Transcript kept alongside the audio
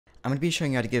I'm going to be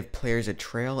showing you how to give players a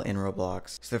trail in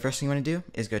Roblox. So the first thing you want to do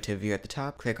is go to View at the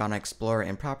top, click on Explore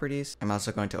and Properties. I'm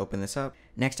also going to open this up.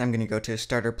 Next, I'm going to go to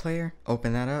Starter Player,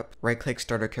 open that up, right-click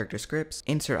Starter Character Scripts,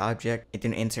 insert object, and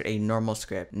then insert a normal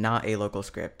script, not a local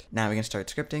script. Now we can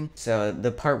start scripting. So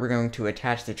the part we're going to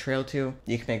attach the trail to,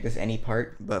 you can make this any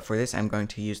part, but for this I'm going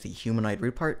to use the humanoid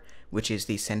root part, which is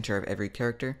the center of every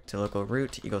character. To local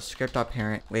root equals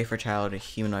script.parent, wait for child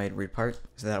humanoid root part,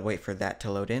 so that'll wait for that to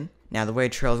load in. Now the way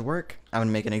trails work, I'm going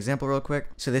to make an example real quick.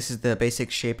 So this is the basic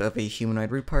shape of a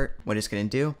humanoid root part. What it's going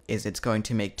to do is it's going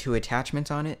to make two attachments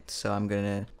on it. So I'm going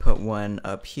to put one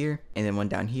up here and then one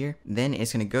down here. Then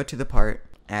it's going to go to the part,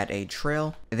 add a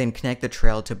trail, and then connect the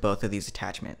trail to both of these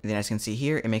attachments. And then as you can see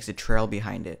here, it makes a trail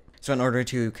behind it. So in order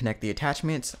to connect the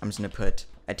attachments, I'm just going to put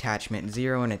attachment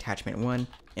 0 and attachment 1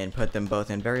 and put them both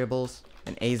in variables.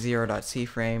 Then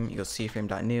a0.cframe equals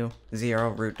cframe.new 0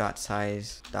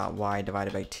 root.size.y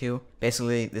divided by 2.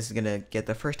 Basically, this is going to get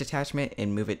the first attachment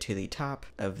and move it to the top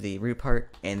of the root part,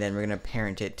 and then we're going to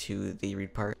parent it to the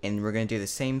root part. And we're going to do the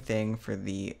same thing for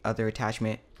the other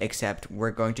attachment, except we're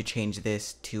going to change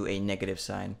this to a negative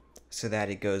sign so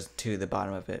that it goes to the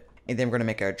bottom of it. And then we're going to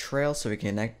make our trail so we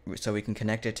can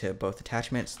connect it to both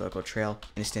attachments. Local trail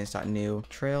instance.new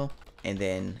trail. And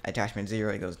then attachment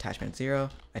 0 equals attachment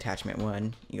 0, attachment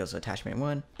 1 equals attachment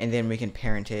 1, and then we can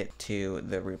parent it to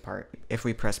the root part. If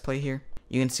we press play here,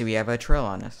 you can see we have a trail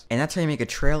on us. And that's how you make a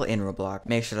trail in Roblox.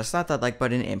 Make sure to slap that like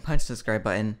button and punch the subscribe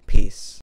button. Peace.